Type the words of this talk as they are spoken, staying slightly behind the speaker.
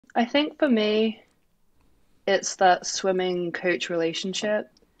I think for me, it's that swimming coach relationship,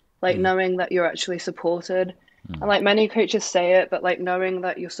 like Mm, knowing that you're actually supported. And mm. like many coaches say it, but like knowing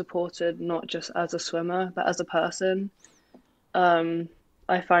that you're supported not just as a swimmer, but as a person, um,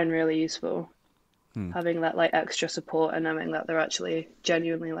 I find really useful. Hmm. Having that like extra support and knowing that they're actually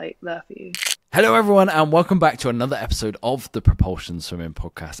genuinely like there for you. Hello, everyone, and welcome back to another episode of the Propulsion Swimming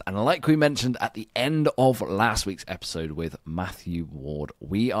Podcast. And like we mentioned at the end of last week's episode with Matthew Ward,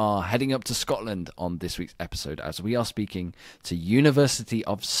 we are heading up to Scotland on this week's episode as we are speaking to University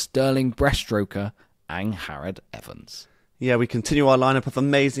of Stirling breaststroker Angharad Evans. Yeah, we continue our lineup of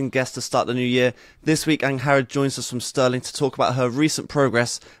amazing guests to start the new year. This week, Angharad joins us from Stirling to talk about her recent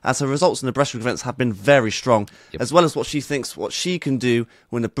progress, as her results in the breaststroke events have been very strong, as well as what she thinks what she can do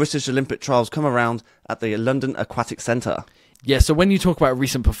when the British Olympic trials come around at the London Aquatic Centre. Yeah, so when you talk about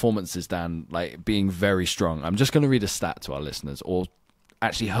recent performances, Dan, like being very strong, I'm just going to read a stat to our listeners, or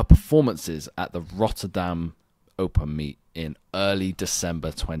actually her performances at the Rotterdam Open Meet in early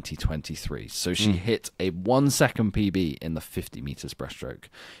December 2023. So she hit a 1 second PB in the 50 meters breaststroke.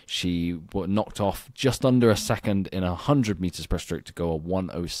 She knocked off just under a second in a 100 meters breaststroke to go a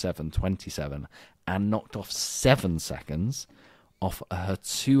 1:07.27, and knocked off 7 seconds off her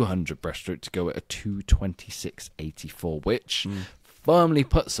 200 breaststroke to go at a 2:26.84, which firmly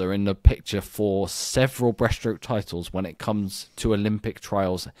puts her in the picture for several breaststroke titles when it comes to Olympic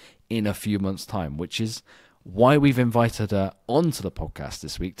trials in a few months' time, which is why we've invited her onto the podcast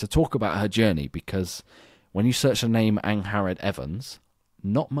this week to talk about her journey, because when you search the name Angharad Evans,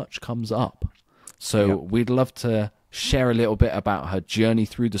 not much comes up. So we'd love to share a little bit about her journey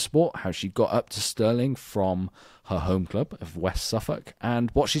through the sport, how she got up to Stirling from her home club of West Suffolk,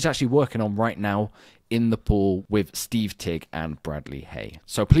 and what she's actually working on right now in the pool with Steve Tigg and Bradley Hay.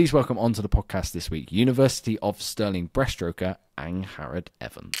 So please welcome onto the podcast this week, University of Stirling breaststroker Angharad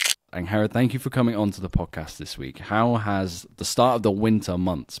Evans. Angharad, thank you for coming onto the podcast this week. How has the start of the winter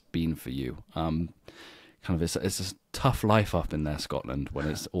months been for you? It's a tough life up in there, Scotland, when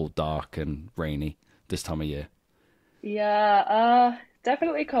it's all dark and rainy this time of year. Yeah,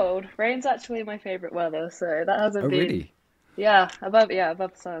 definitely cold. Rain's actually my favorite weather, so that Oh, hasn't been really?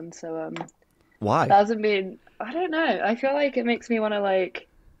 above the sun. So Why? that hasn't been I don't know. I feel like it makes me want to like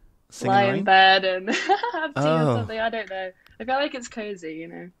Sing in lie the in rain? bed and have tea or Oh, something. I don't know. I feel like it's cozy.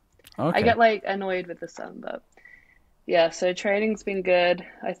 I Okay. get like annoyed with the sun, but yeah, so training's been good.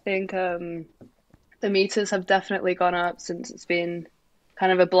 I think the meters have definitely gone up since it's been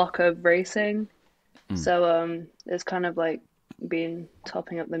kind of a block of racing. Mm, So it's kind of like been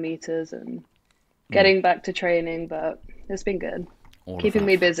topping up the meters and mm. getting back to training, but it's been good. All of Keeping that.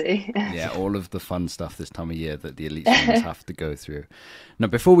 me busy. Yeah, all of the fun stuff this time of year that the elite swimmers have to go through. Now,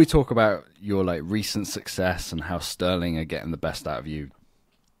 before we talk about your like recent success and how Stirling are getting the best out of you,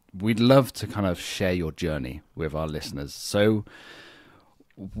 we'd love to kind of share your journey with our listeners. So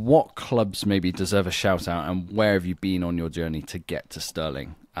what clubs maybe deserve a shout out, and where have you been on your journey to get to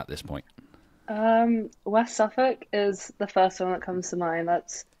Stirling at this point? West Suffolk is the first one that comes to mind.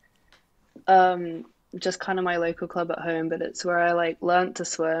 That's um just kind of my local club at home, but it's where I like learnt to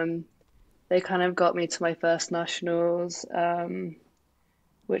swim. They kind of got me to my first nationals,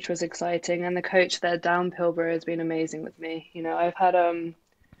 which was exciting. And the coach there, Dan Pilbara, has been amazing with me. I've had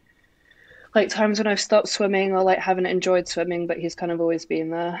like times when I've stopped swimming or like haven't enjoyed swimming, but he's kind of always been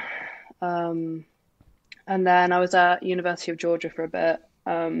there. Um, and then I was at University of Georgia for a bit,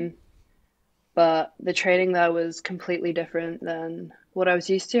 but the training there was completely different than what I was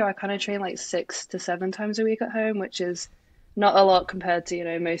used to. I kind of train like 6 to 7 times a week at home, which is not a lot compared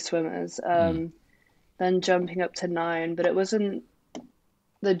to, most swimmers. Mm, Then jumping up to 9, but it wasn't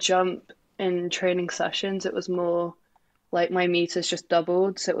the jump in training sessions. It was more like my meters just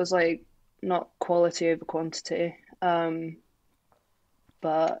doubled. So it was like not quality over quantity.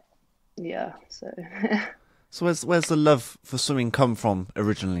 But yeah, so so where's the love for swimming come from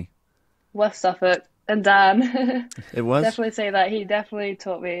originally? West Suffolk and Dan. It was? Definitely say that. He definitely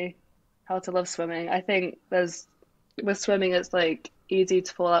taught me how to love swimming. I think there's with swimming, it's like easy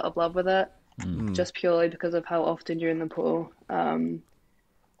to fall out of love with it mm. Mm. just purely because of how often you're in the pool.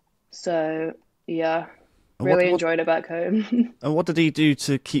 So yeah, And really enjoyed it back home. what did he do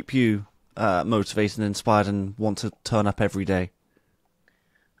to keep you motivated and inspired and want to turn up every day?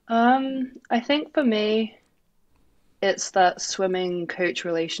 I think for me, it's that swimming coach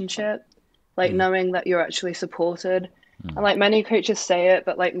relationship, like Mm. knowing that you're actually supported. And like many coaches say it,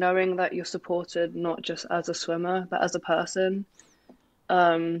 but like knowing that you're supported not just as a swimmer, but as a person,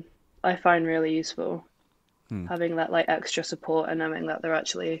 um, I find really useful. Mm. Having that like extra support and knowing that they're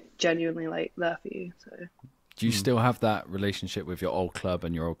actually genuinely like there for you. So Do you still have that relationship with your old club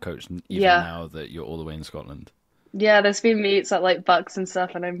and your old coach, even Yeah. now that you're all the way in Scotland? Yeah, there's been meets at like Bucks and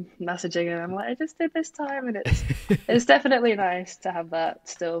stuff, and I'm messaging him. I'm like, I just did this time, and it's definitely nice to have that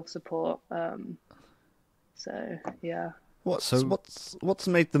still support. So yeah. What's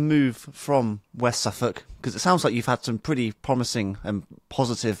made the move from West Suffolk? Because it sounds like you've had some pretty promising and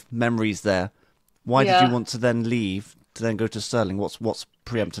positive memories there. Why did Yeah. you want to then leave to then go to Stirling? What's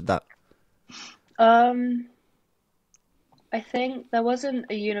preempted that? I think there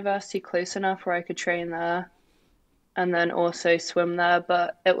wasn't a university close enough where I could train there and then also swim there,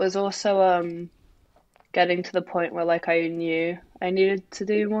 but it was also getting to the point where like I knew I needed to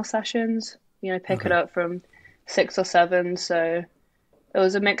do more sessions, pick it up from 6 or 7, so it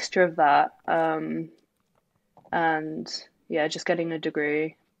was a mixture of that. And yeah, just getting a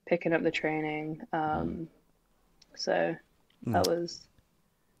degree, picking up the training. So that was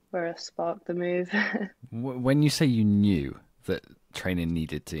where it sparked the move. When you say you knew that training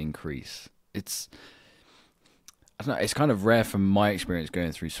needed to increase, I don't know, it's kind of rare from my experience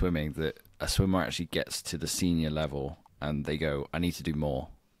going through swimming that a swimmer actually gets to the senior level and they go, I need to do more.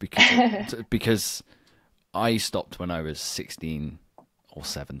 Because I stopped when I was 16 or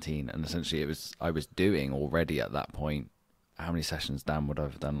 17, and essentially I was doing already at that point. How many sessions, Dan, would I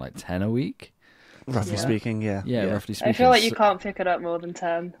have done? Like 10 a week? Roughly speaking, yeah. Yeah, roughly speaking. I feel like you can't pick it up more than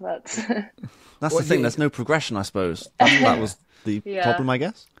 10. That's the thing. There's no progression, I suppose. That was the problem, I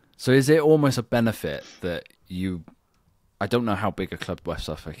guess. So is it almost a benefit that you... I don't know how big a club West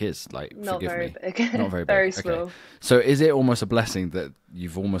Suffolk is. Like, not forgive very me. big. Not very big. Very Okay. small. So is it almost a blessing that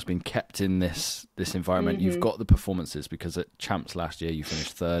you've almost been kept in this environment? You've got the performances, because at Champs last year you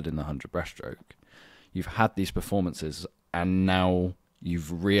finished 3rd in the 100 breaststroke. You've had these performances, and now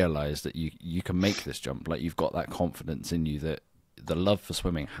you've realised that you can make this jump. Like, you've got that confidence in you that the love for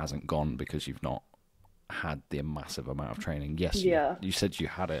swimming hasn't gone because you've not had the massive amount of training. Yes, you said you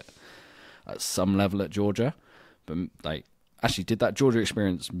had it at some level at Georgia, but like, actually, did that Georgia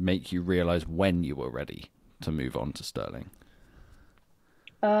experience make you realise when you were ready to move on to Stirling?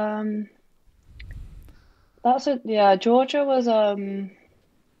 Georgia was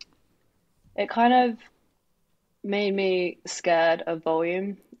it kind of made me scared of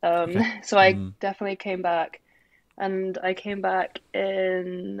volume. So I definitely came back, and I came back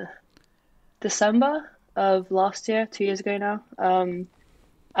in December of last year, 2 years ago now.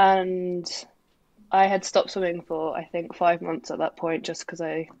 And I had stopped swimming for, I think, 5 months at that point, just because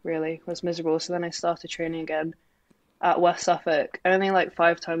I really was miserable. So then I started training again at West Suffolk, only like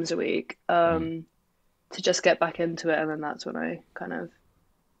 5 times a week, to just get back into it. And then that's when I kind of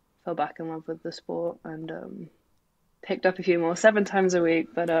fell back in love with the sport and picked up a few more, 7 times a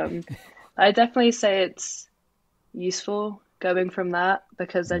week. But I definitely say it's useful going from that,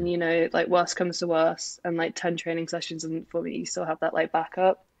 because then, like, worst comes to worst, and like 10 training sessions, and for me, you still have that like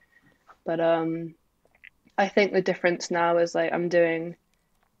backup. But I think the difference now is like I'm doing,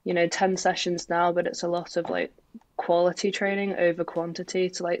 10 sessions now, but it's a lot of like quality training over quantity.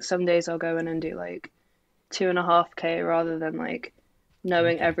 So like some days I'll go in and do like 2.5K rather than like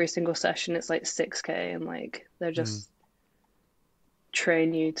knowing every single session it's like 6K, and like they're just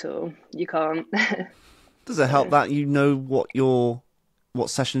train you till you can't. Does it help that you know what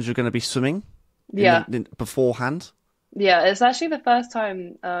sessions you're going to be swimming? Beforehand? Yeah, it's actually the first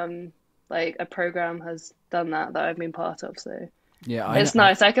time like a program has done that I've been part of, so yeah, it's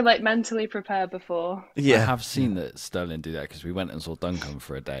nice. I could like mentally prepare before. I have seen that Stirling do that, because we went and saw Duncan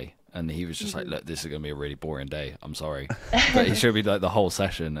for a day, and he was just like, look, this is going to be a really boring day, I'm sorry, but he showed me like the whole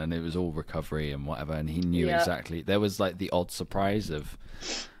session, and it was all recovery and whatever, and he knew exactly. There was like the odd surprise of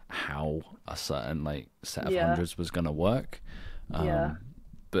how a certain like set of hundreds was going to work,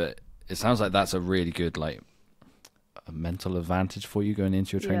 but it sounds like that's a really good like a mental advantage for you going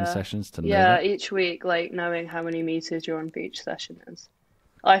into your training sessions to know that. Each week, like knowing how many meters you're on for each session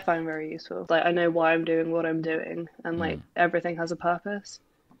I find very useful. Like, I know why I'm doing what I'm doing, and like everything has a purpose.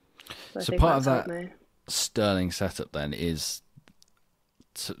 So part of that Stirling setup then is,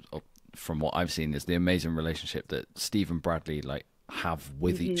 from what I've seen, is the amazing relationship that Steve and Bradley like have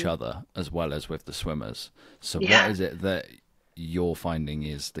with each other as well as with the swimmers. So what is it that you're finding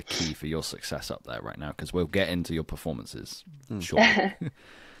is the key for your success up there right now? Because we'll get into your performances shortly.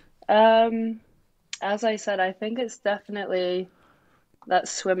 As I said, I think it's definitely that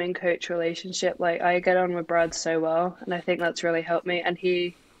swimming coach relationship. Like, I get on with Brad so well, and I think that's really helped me. And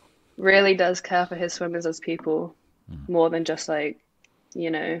he really does care for his swimmers as people more than just like,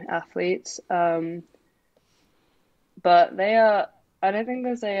 athletes. But I don't think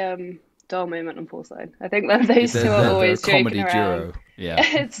there's a dull moment on poolside. I think that those two are always a comedy joking around. duo. Yeah,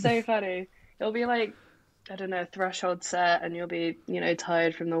 It's so funny. It'll be like I don't know, threshold set, and you'll be,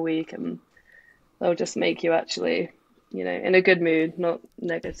 tired from the week, and they'll just make you actually, in a good mood, not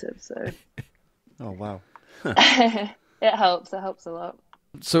negative. So Oh, wow. it helps. It helps a lot.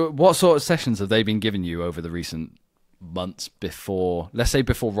 So what sort of sessions have they been giving you over the recent months before, let's say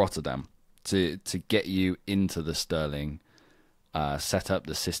before Rotterdam, to get you into the Stirling, set up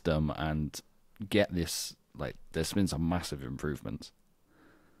the system and get this, like, there's been some massive improvements?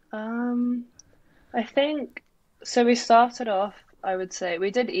 I think so. We started off, I would say,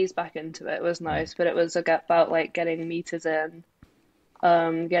 we did ease back into it. It was nice, but it was about like getting meters in,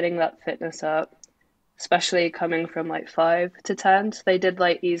 getting that fitness up, especially coming from like 5 to 10. So they did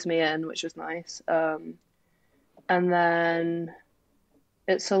like ease me in, which was nice. And then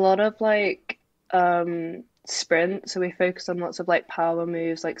it's a lot of like sprint. So we focus on lots of like power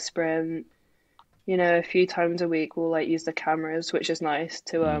moves, like sprint. A few times a week we'll like use the cameras, which is nice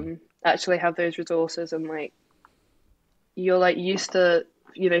to actually have those resources, and like you're like used to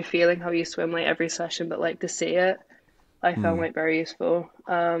feeling how you swim like every session, but like to see it, I found like very useful.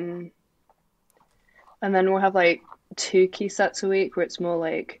 And then we'll have like 2 key sets a week where it's more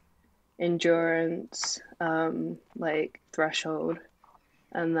like endurance, like threshold,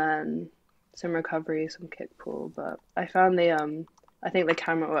 and then some recovery, some kick pull. But I found I think the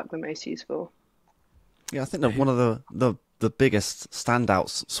camera work the most useful. Yeah, I think that one of the biggest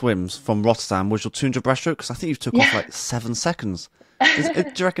standouts swims from Rotterdam was your 200 breaststroke, because I think you took off like 7 seconds.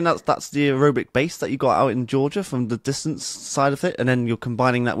 Do you reckon that's the aerobic base that you got out in Georgia from the distance side of it, and then you're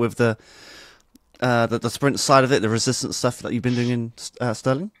combining that with the sprint side of it, the resistance stuff that you've been doing in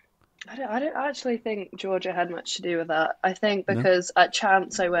Stirling? I don't actually think Georgia had much to do with that. I think because at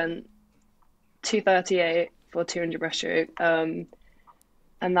Chance I went 2:38 for 200 breaststroke.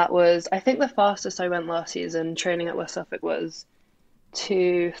 And that was, I think the fastest I went last season training at West Suffolk was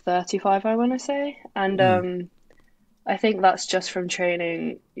 2:35, I want to say. And I think that's just from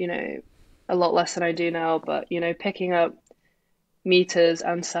training, a lot less than I do now. But, picking up meters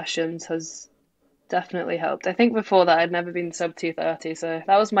and sessions has definitely helped. I think before that I'd never been sub 2:30. So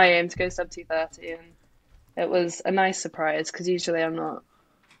that was my aim, to go sub 2:30. And it was a nice surprise, because usually I'm not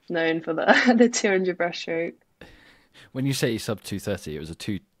known for the 200 breaststroke. When you say sub 2:30, it was a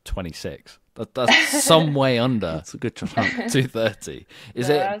 2:26. That's some way under. That's a good chunk. 2:30. Is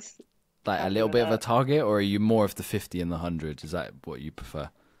it like a little bit of a that. target, or are you more of the 50 and the 100? Is that what you prefer?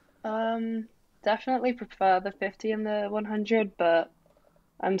 Definitely prefer the 50 and the 100, but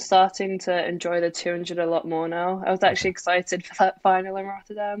I'm starting to enjoy the 200 a lot more now. I was actually excited for that final in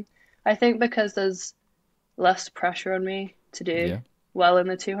Rotterdam. I think because there's less pressure on me to do well in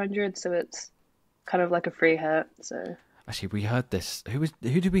the 200, so it's kind of like a free hit. So actually, we heard this. Who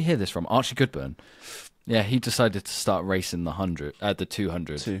did we hear this from? Archie Goodburn. Yeah, he decided to start racing the 200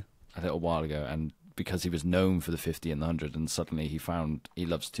 a little while ago, and because he was known for the 50 and the 100, and suddenly he found he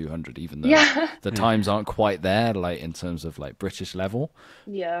loves 200, even though the times aren't quite there, like in terms of like British level.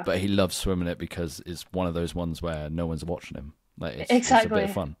 Yeah. But he loves swimming it because it's one of those ones where no one's watching him. Like it's a bit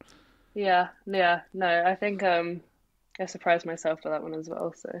of fun. Yeah. No, I think I surprised myself for that one as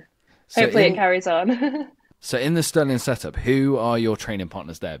well. So hopefully it carries on. So in the Stirling setup, who are your training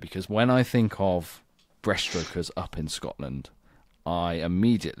partners there? Because when I think of breaststrokers up in Scotland, I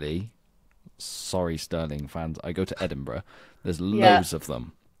immediately, sorry Stirling fans, I go to Edinburgh. There's loads of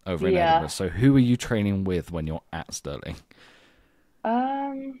them over in Edinburgh. So who are you training with when you're at Stirling?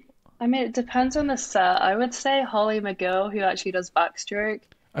 I mean, it depends on the set. I would say Holly McGill, who actually does backstroke,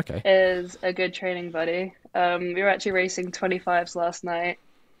 is a good training buddy. We were actually racing 25s last night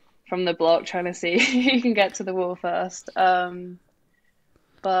from the block, trying to see who can get to the wall first.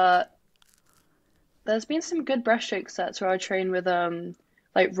 But there's been some good breaststroke sets where I train with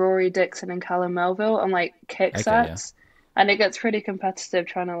like Rory Dixon and Callum Melville on like kick sets, and it gets pretty competitive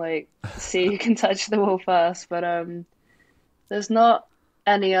trying to like see who can touch the wall first. But there's not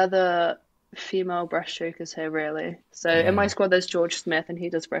any other female breaststrokers here really. So in my squad there's George Smith, and he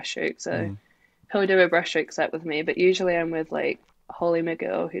does breaststroke, so he'll do a breaststroke set with me. But usually I'm with like Holly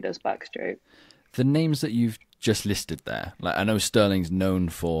McGill, who does backstroke. The names that you've just listed there, like I know Stirling's known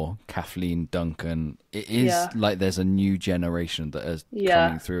for Kathleen Duncan. It is like there's a new generation that is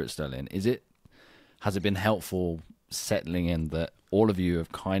coming through at Stirling. Has it been helpful settling in that all of you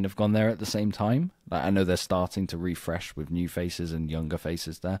have kind of gone there at the same time? Like I know they're starting to refresh with new faces and younger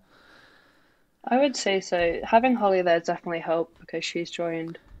faces there. I would say so. Having Holly there definitely helped, because she's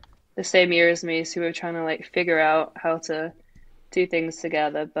joined the same year as me, so we were trying to like figure out how to do things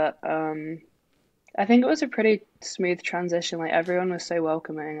together. But I think it was a pretty smooth transition. Like everyone was so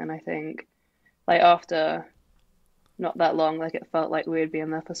welcoming, and I think like after not that long, like it felt like we had been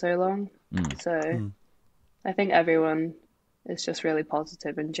there for so long. So I think everyone is just really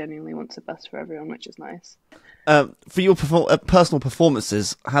positive and genuinely wants the best for everyone, which is nice. For your personal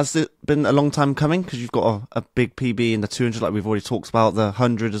performances, has it been a long time coming? Because you've got a big PB in the 200, like we've already talked about, the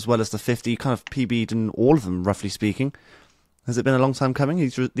 100 as well as the 50. You kind of PB'd in all of them, roughly speaking. Has it been a long time coming,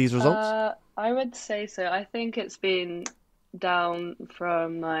 these results? I would say so. I think it's been down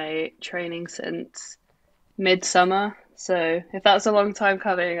from my training since midsummer. So if that's a long time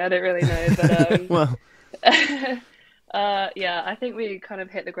coming, I don't really know. But Well, yeah, I think we kind of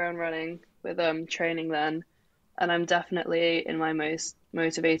hit the ground running with training then. And I'm definitely in my most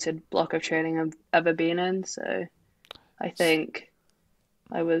motivated block of training I've ever been in. So I think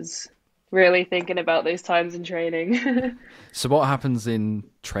I was really thinking about those times in training. So what happens in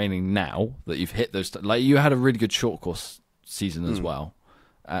training now that you've hit those? Like you had a really good short course season as well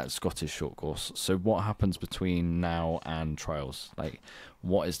at Scottish short course. So what happens between now and trials? Like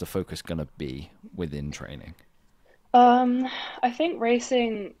what is the focus going to be within training? I think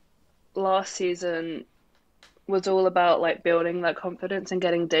racing last season was all about like building that confidence and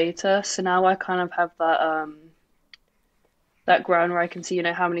getting data. So now I kind of have that ground where I can see,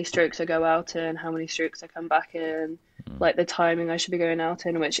 how many strokes I go out in, how many strokes I come back in, like the timing I should be going out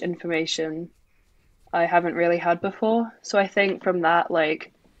in, which information I haven't really had before. So I think from that,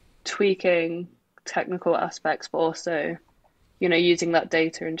 like tweaking technical aspects, but also, using that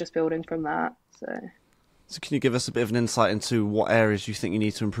data and just building from that. So can you give us a bit of an insight into what areas you think you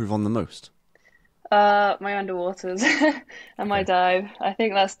need to improve on the most? My underwaters and my dive. I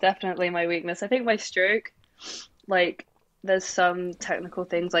think that's definitely my weakness. I think my stroke, like there's some technical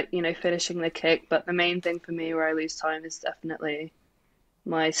things like, finishing the kick, but the main thing for me where I lose time is definitely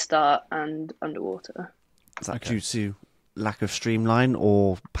my start and underwater. Is that due to lack of streamline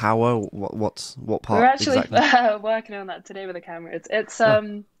or power? What part We're actually exactly? working on that today with the camera.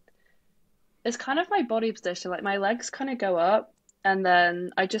 It's kind of my body position. Like my legs kind of go up and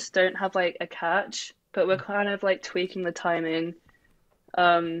then I just don't have like a catch, but we're kind of like tweaking the timing,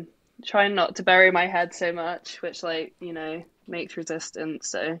 trying not to bury my head so much, which makes resistance.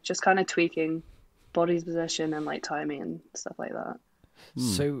 So just kind of tweaking body's position and like timing and stuff like that.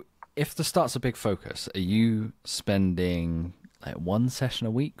 So if the start's a big focus, are you spending like one session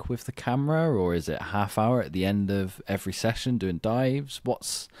a week with the camera, or is it a half hour at the end of every session doing dives?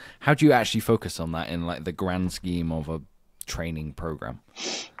 How do you actually focus on that in like the grand scheme of a training program?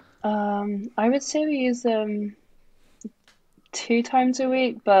 I would say we use them 2 times a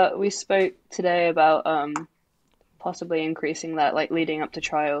week, but we spoke today about possibly increasing that, like leading up to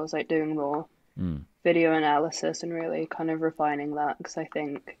trials, like doing more video analysis and really kind of refining that, because I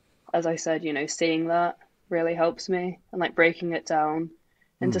think, as I said, seeing that really helps me and like breaking it down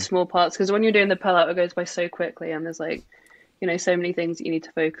into small parts, because when you're doing the pull-out, it goes by so quickly and there's like, so many things that you need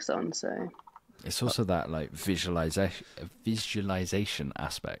to focus on. So it's also that like visualization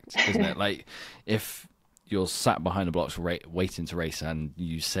aspect, isn't it? Like if you're sat behind the blocks waiting to race and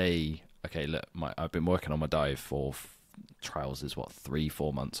you say, okay, look, I've been working on my dive for trials is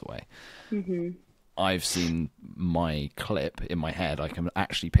 3-4 months away. I've seen my clip in my head. I can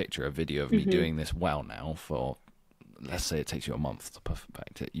actually picture a video of me doing this well now for, let's say it takes you a month to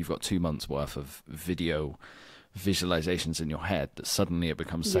perfect it. You've got 2 months worth of video visualizations in your head that suddenly it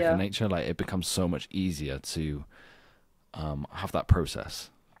becomes second nature. Like it becomes so much easier to have that process,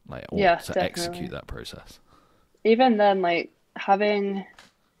 like to definitely execute that process. Even then, like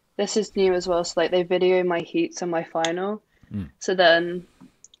this is new as well. So like they video my heats and my final. So then,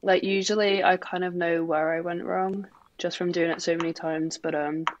 like usually I kind of know where I went wrong just from doing it so many times. But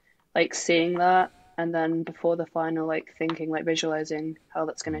like seeing that and then before the final, like thinking, like visualizing how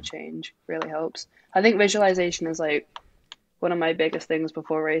that's going to change really helps. I think visualization is like one of my biggest things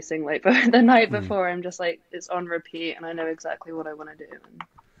before racing. Like the night before, I'm just like, it's on repeat and I know exactly what I want to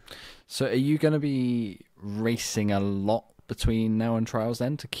do. So are you going to be racing a lot between now and trials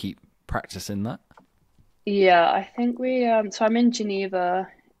then to keep practicing that? Yeah, I think we so I'm in Geneva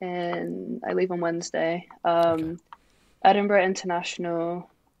and I leave on Wednesday. Edinburgh International,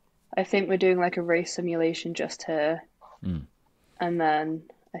 I think we're doing like a race simulation just here. And then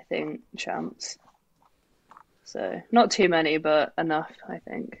I think champs. So not too many, but enough, I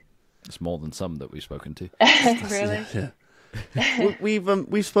think. It's more than some that we've spoken to. Really? Yeah.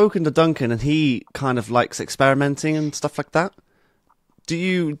 We've spoken to Duncan, and he kind of likes experimenting and stuff like that. Do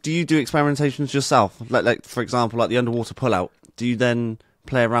you do experimentations yourself? Like for example, like the underwater pullout. Do you then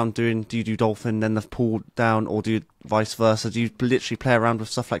play around do you do dolphin, then the pull down, or do you vice versa? Do you literally play around with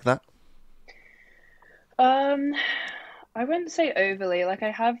stuff like that? I wouldn't say overly. Like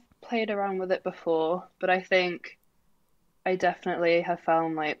I have played around with it before, but I think I definitely have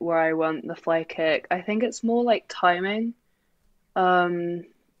found like where I want the fly kick. I think it's more like timing. Um,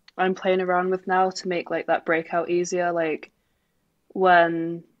 I'm playing around with now to make like that breakout easier. Like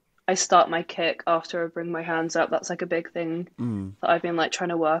when I start my kick after I bring my hands up, that's like a big thing that I've been like trying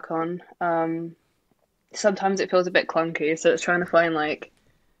to work on. Sometimes it feels a bit clunky, so it's trying to find like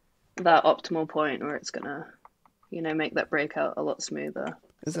that optimal point where it's gonna, make that breakout a lot smoother.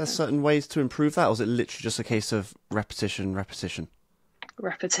 Is there So certain ways to improve that, or is it literally just a case of repetition, repetition?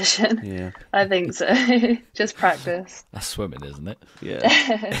 repetition, Yeah. I think so. Just practice. That's swimming, isn't it?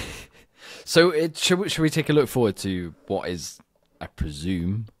 Yeah. So should we take a look forward to what is, I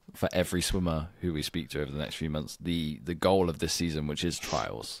presume, for every swimmer who we speak to over the next few months, the goal of this season, which is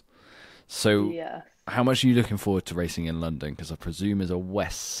trials. So Yeah. how much are you looking forward to racing in London? Because I presume as a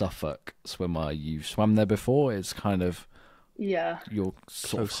West Suffolk swimmer, you've swum there before. It's kind of Yeah. your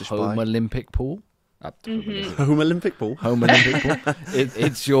sort of Close-ish home by. Olympic pool. Home Olympic pool. Home Olympic pool.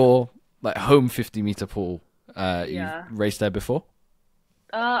 It's your like home 50-meter pool. Yeah. You've raced there before?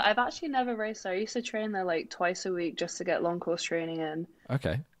 I've actually never raced there. I used to train there like twice a week just to get long course training in.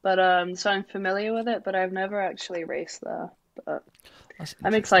 Okay. But so I'm familiar with it, but I've never actually raced there. But That's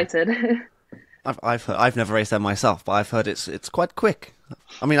I'm interesting. excited. I've never raced there myself, but I've heard it's quite quick.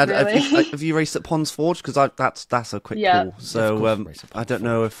 I mean, Really? have you raced at Ponds Forge? Because that's a quick Yeah. pool. So course I race at I don't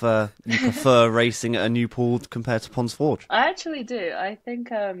know if you prefer racing at a new pool compared to Ponds Forge. I actually do. I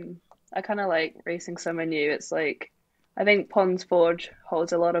think I kind of like racing somewhere new. It's like I think Ponds Forge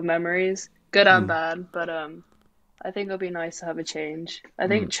holds a lot of memories, good and bad, but I think it'll be nice to have a change. I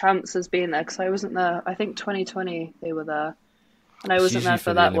think Champs has been there because I wasn't there. I think 2020 they were there, and I It's wasn't usually there for for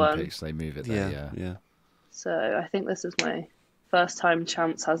the that Olympics, one. they move it there, yeah. So I think this is my first time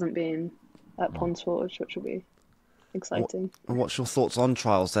Champs hasn't been at Ponds Forge, which will be exciting. And what's your thoughts on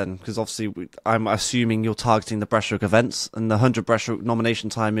trials then? Because obviously, I'm assuming you're targeting the breaststroke events, and the 100 breaststroke nomination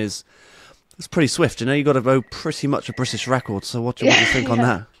time is it's pretty swift. You got to go pretty much a British record. So what do you think on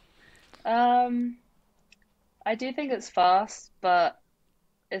that? I do think it's fast, but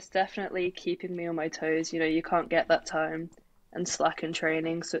it's definitely keeping me on my toes. You can't get that time and slack in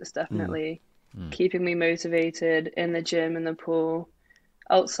training, so it's definitely keeping me motivated in the gym, in the pool,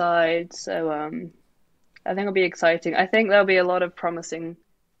 outside. So I think it'll be exciting. I think there'll be a lot of promising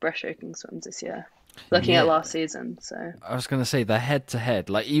breaststroking swims this year, looking at last season. So I was going to say, they're head-to-head.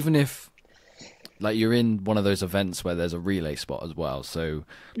 Like, even if like you're in one of those events where there's a relay spot as well, so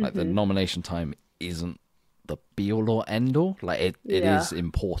like the nomination time isn't the be-all or end-all. Like, it is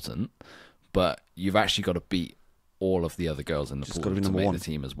important, but you've actually got to beat all of the other girls in the pool to make the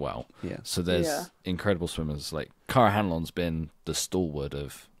team as well. Yeah. So there's incredible swimmers. Like, Cara Hanlon's been the stalwart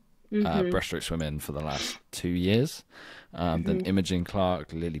of breaststroke swimming for the last 2 years. Then Imogen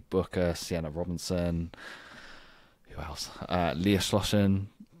Clark, Lily Booker, Sienna Robinson, who else? Leah Schlossen,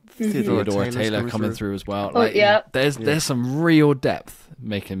 Theodora Taylor coming through as well. Like, there's some real depth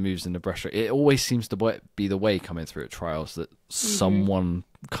making moves in the breaststroke. It always seems to be the way coming through at trials that someone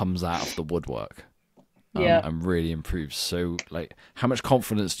comes out of the woodwork and really improves. So, like, how much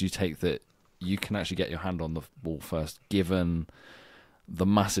confidence do you take that you can actually get your hand on the ball first, given the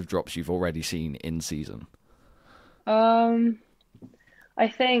massive drops you've already seen in season? I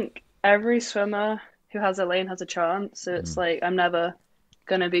think every swimmer who has a lane has a chance. So it's like I'm never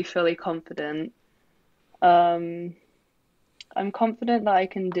gonna be fully confident. I'm confident that I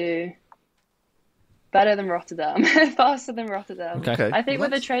can do better than Rotterdam, faster than Rotterdam. Okay. I think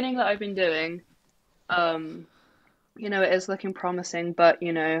with the training that I've been doing, it is looking promising, but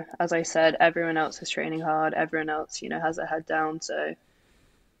as I said, everyone else is training hard, everyone else, has their head down, so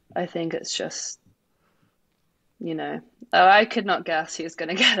I think it's just, I could not guess who's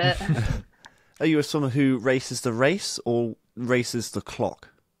gonna get it. Are you a swimmer who races the race or races the clock?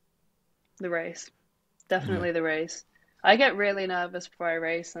 The race. Definitely the race. I get really nervous before I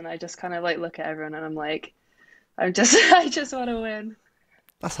race, and I just kind of like look at everyone and I'm like, I just want to win.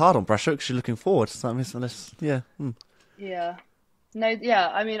 That's hard on breaststroke because you're looking forward. So that means, yeah. Yeah. No, yeah,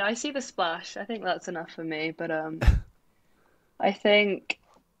 I mean, I see the splash. I think that's enough for me, but I think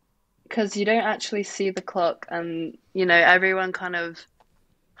because you don't actually see the clock and, everyone kind of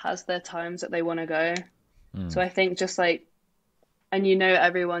has their times that they want to go. So I think just like, and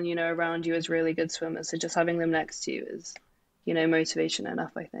everyone, around you is really good swimmers. So just having them next to you is, motivation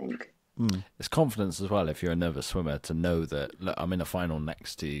enough, I think. It's confidence as well if you're a nervous swimmer to know that, look, I'm in a final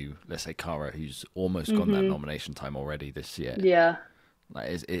next to, let's say, Cara, who's almost got that nomination time already this year. Yeah. Like,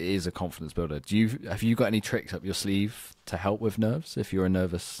 it is a confidence builder. Have you got any tricks up your sleeve to help with nerves if you're a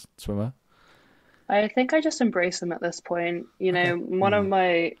nervous swimmer? I think I just embrace them at this point. One of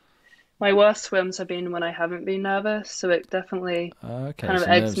my my worst swims have been when I haven't been nervous, so it definitely Okay, kind of so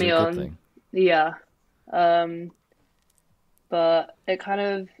eggs nerves are me a good on. thing. Yeah. But it kind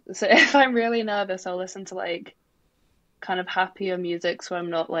of, so if I'm really nervous, I'll listen to like kind of happier music so I'm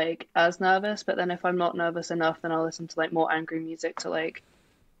not like as nervous. But then if I'm not nervous enough, then I'll listen to like more angry music to like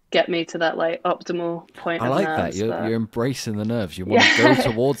get me to that like optimal point I of like that. nerves. You're embracing the nerves. You want to go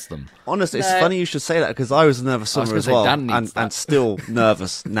towards them. Honestly, it's No. funny you should say that because I was a nervous I was swimmer gonna as say, well, Dan needs that. and still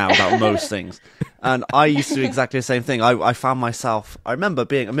nervous now about most things. And I used to do exactly the same thing. I found myself. I remember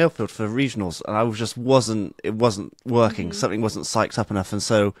being at Millfield for regionals, and I was just wasn't working. Something wasn't psyched up enough, and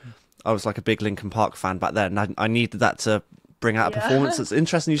so I was like a big Linkin Park fan back then. And I needed that to bring out a Yeah. performance. It's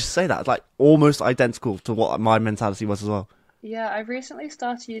interesting you should say that. It's like almost identical to what my mentality was as well. Yeah, I've recently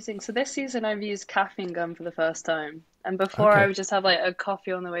started using, so this season I've used caffeine gum for the first time. And before Okay. I would just have like a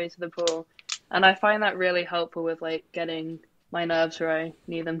coffee on the way to the pool. And I find that really helpful with like getting my nerves where I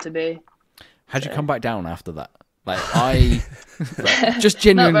need them to be. How'd you So- come back down after that? Like just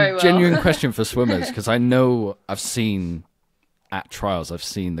Not very well. genuine question for swimmers, because I know I've seen at trials, I've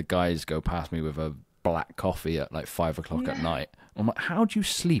seen the guys go past me with a black coffee at like 5 o'clock at night. I'm like, how do you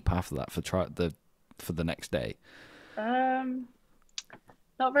sleep after that for the next day?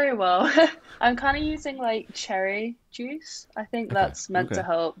 Not very well. I'm kind of using like cherry juice. I think that's meant to okay.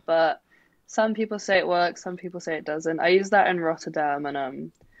 help, but some people say it works, some people say it doesn't. I use that in Rotterdam,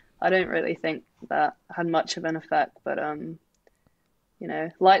 and I don't really think that had much of an effect. But you know,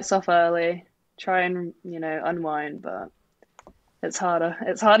 lights off early, try and unwind, but it's harder.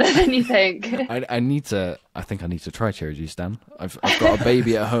 It's harder than you think. I think I need to try cherry juice, Dan. I've got a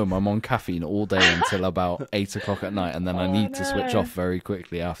baby at home. I'm on caffeine all day until about 8 o'clock at night, and then I need to switch no. off very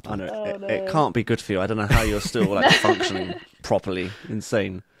quickly after. I know Oh, it no. can't be good for you. I don't know how you're still like functioning properly.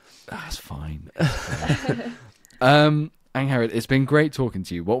 Insane. That's fine. Angharad, it's been great talking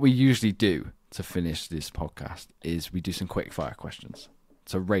to you. What we usually do to finish this podcast is we do some quick fire questions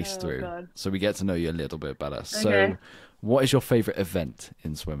to race Oh, through, God. so we get to know you a little bit better. So, Okay. what is your favourite event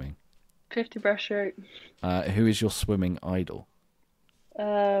in swimming? 50 breaststroke. Who is your swimming idol?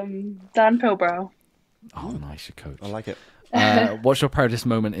 Dan Pilbrow. Oh, nice, your coach. I like it. What's your proudest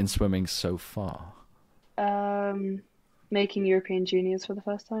moment in swimming so far? Making European juniors for the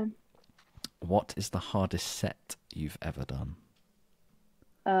first time. What is the hardest set you've ever done?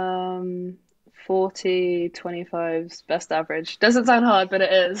 40, 25's best average. Doesn't sound hard, but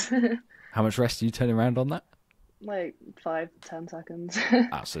it is. How much rest do you turn around on that? Like 5-10 seconds.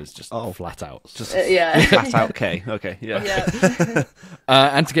 So it's just Oh. flat out. Just Yeah. flat out K. Okay, yeah. Yeah.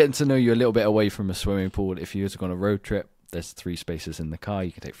 And to get to know you a little bit away from a swimming pool, if you were to go on a road trip, there's 3 spaces in the car.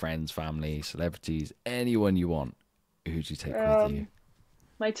 You can take friends, family, celebrities, anyone you want. Who do you take with you?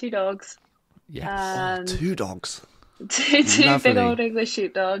 My 2 dogs. Yes. And 2 dogs. two Lovely. big old English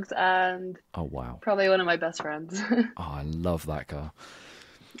sheepdogs and Oh, wow. probably one of my best friends. Oh, I love that car.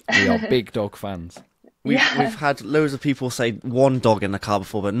 We are big dog fans. We've Yeah. had loads of people say 1 dog in the car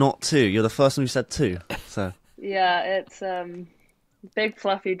before, but not 2. You're the first one who said 2. So Yeah, it's big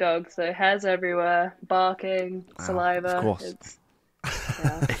fluffy dog, so hairs everywhere, barking, saliva. of course. It's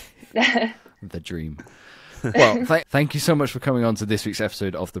yeah. The dream. Well, thank you so much for coming on to this week's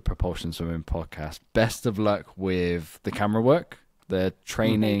episode of the Propulsion Swimming Podcast. Best of luck with the camera work, the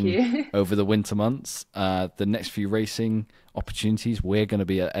training you. over the winter months, the next few racing opportunities. We're going to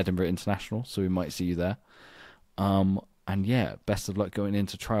be at Edinburgh International, so we might see you there. And yeah, best of luck going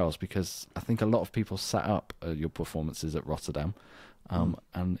into trials, because I think a lot of people sat up your performances at Rotterdam,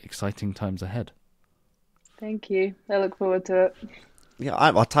 and exciting times ahead. Thank you. I look forward to it. yeah,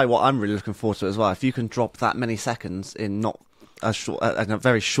 I'll tell you what, I'm really looking forward to it as well. If you can drop that many seconds in not a short, in a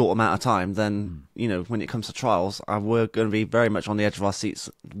very short amount of time, then you know when it comes to trials, we're going to be very much on the edge of our seats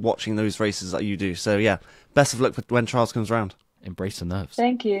watching those races that you do. So yeah, best of luck when trials comes around. Embrace the nerves.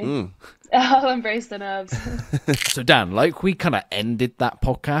 Thank you. I'll embrace the nerves. So Dan, like we kind of ended that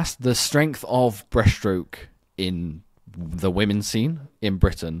podcast, the strength of breaststroke in the women's scene in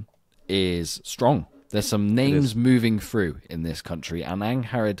Britain is strong. There's some names moving through in this country, and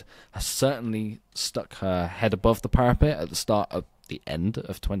Angharad has certainly stuck her head above the parapet at the end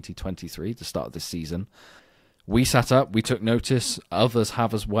of 2023, the start of this season. We sat up, we took notice, others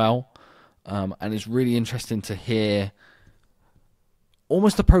have as well, and it's really interesting to hear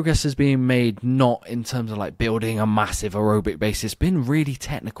almost the progress is being made, not in terms of like building a massive aerobic base. It's been really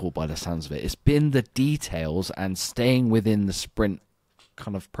technical by the sounds of it. It's been the details and staying within the sprint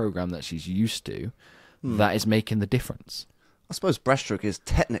kind of program that she's used to that is making the difference. I suppose breaststroke is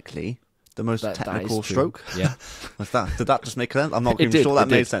technically the most That technical is true. stroke. Yeah. Did that just make sense? I'm not It even did, sure that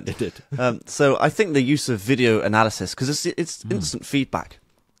it made did, sense. it did. So I think the use of video analysis, because it's instant feedback.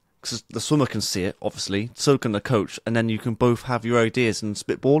 because the swimmer can see it, obviously, so can the coach, and then you can both have your ideas and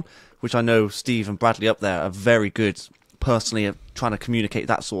spitball, which I know Steve and Bradley up there are very good personally at trying to communicate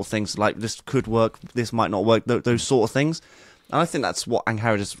that sort of things, like this could work, this might not work, those sort of things. And I think that's what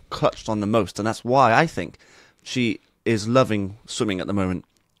Angharad has clutched on the most, and that's why I think she is loving swimming at the moment,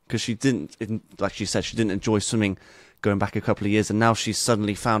 because she didn't, like she said, she didn't enjoy swimming going back a couple of years, and now she's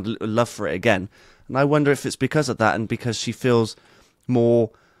suddenly found a little love for it again. And I wonder if it's because of that and because she feels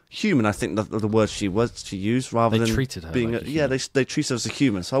more human. I think the word she used, rather than treated her being like they treat her as a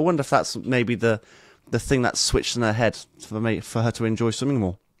human. So I wonder if that's maybe the thing that switched in her head for her to enjoy swimming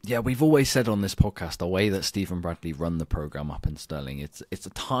more. Yeah, we've always said on this podcast, the way that Steve and Bradley run the program up in Stirling, it's a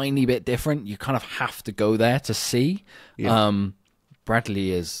tiny bit different. You kind of have to go there to see. Yeah.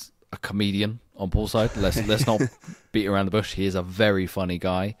 Bradley is a comedian on poolside. Let's not beat around the bush. He is a very funny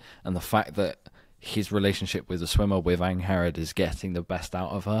guy, and the fact that his relationship with the swimmer, with Angharad, is getting the best out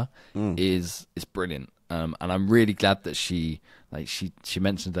of her is brilliant. And I'm really glad that she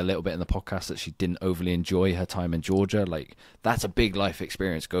mentioned a little bit in the podcast that she didn't overly enjoy her time in Georgia. Like, that's a big life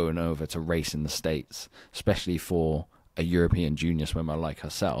experience going over to race in the States, especially for a European junior swimmer like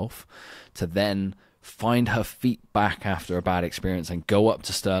herself, to then find her feet back after a bad experience and go up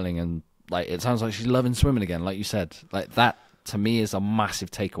to Stirling, and like, it sounds like she's loving swimming again, like you said. Like, that to me is a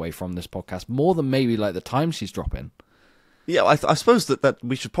massive takeaway from this podcast, more than maybe like the time she's dropping. Yeah, I suppose that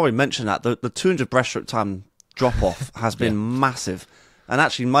we should probably mention that the 200 breaststroke time drop off has been massive. And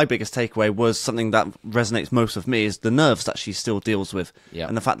actually, my biggest takeaway was something that resonates most with me, is the nerves that she still deals with,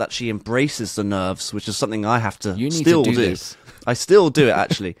 and the fact that she embraces the nerves, which is something I have to still do. This. I still do it,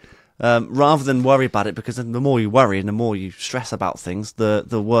 actually, rather than worry about it, because the more you worry and the more you stress about things,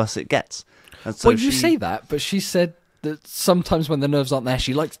 the worse it gets. And so you say that, but she said that sometimes when the nerves aren't there,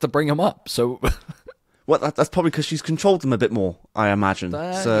 she likes to bring them up. So, well, that's probably because she's controlled them a bit more, I imagine.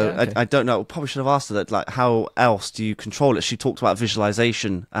 Okay. I don't know. Probably should have asked her that. Like, how else do you control it? She talked about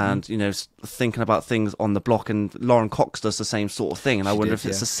visualization and thinking about things on the block, and Lauren Cox does the same sort of thing. And I wonder if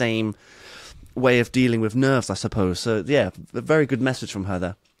it's the same way of dealing with nerves, I suppose. So yeah, a very good message from her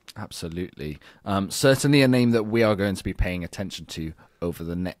there. Absolutely. Certainly a name that we are going to be paying attention to over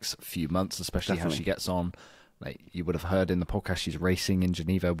the next few months, especially how she gets on. Like you would have heard in the podcast, she's racing in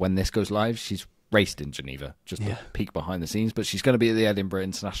Geneva. When this goes live, she's raced in Geneva, just a peek behind the scenes. But she's going to be at the Edinburgh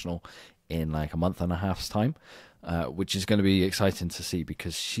International in like a month and a half's time, which is going to be exciting to see,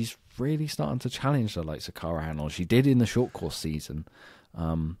 because she's really starting to challenge the likes of Cara Hannell. She did in the short course season.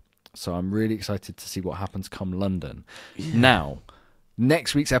 So I'm really excited to see what happens come London. Yeah. Now,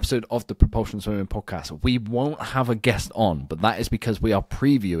 next week's episode of the Propulsion Swimming Podcast, we won't have a guest on, but that is because we are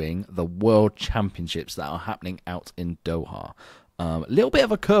previewing the World Championships that are happening out in Doha. A little bit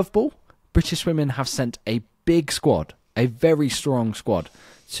of a curveball. British Swimming have sent a big squad, a very strong squad,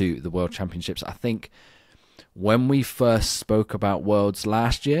 to the World Championships. I think when we first spoke about Worlds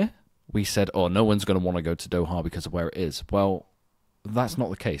last year, we said, oh, no one's going to want to go to Doha because of where it is. Well, that's not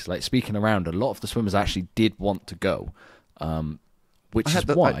the case. Like, speaking around, a lot of the swimmers actually did want to go. Which is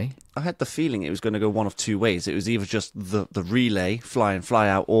why I had the feeling it was going to go one of two ways. It was either just the relay, fly in, fly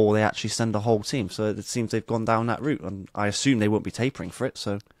out, or they actually send a whole team. So it seems they've gone down that route, and I assume they won't be tapering for it.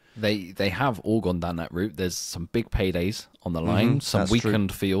 So they have all gone down that route. There's some big paydays on the line, some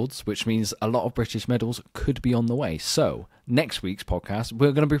weekend fields, which means a lot of British medals could be on the way. So next week's podcast,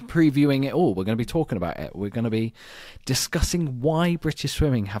 we're going to be previewing it all. We're going to be talking about it. We're going to be discussing why British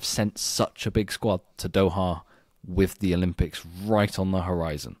Swimming have sent such a big squad to Doha, with the Olympics right on the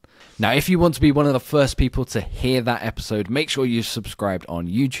horizon. Now, if you want to be one of the first people to hear that episode, make sure you've subscribed on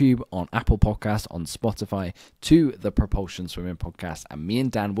YouTube, on Apple Podcasts, on Spotify to the Propulsion Swimming Podcast, and me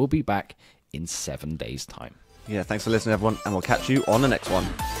and Dan will be back in 7 days' time. Yeah, thanks for listening, everyone, and we'll catch you on the next one.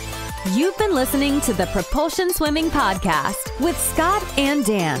 You've been listening to the Propulsion Swimming Podcast with Scott and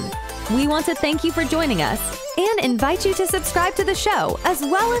Dan. We want to thank you for joining us and invite you to subscribe to the show, as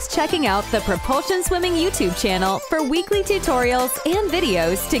well as checking out the Propulsion Swimming YouTube channel for weekly tutorials and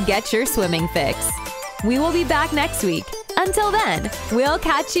videos to get your swimming fix. We will be back next week. Until then, we'll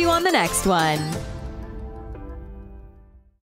catch you on the next one.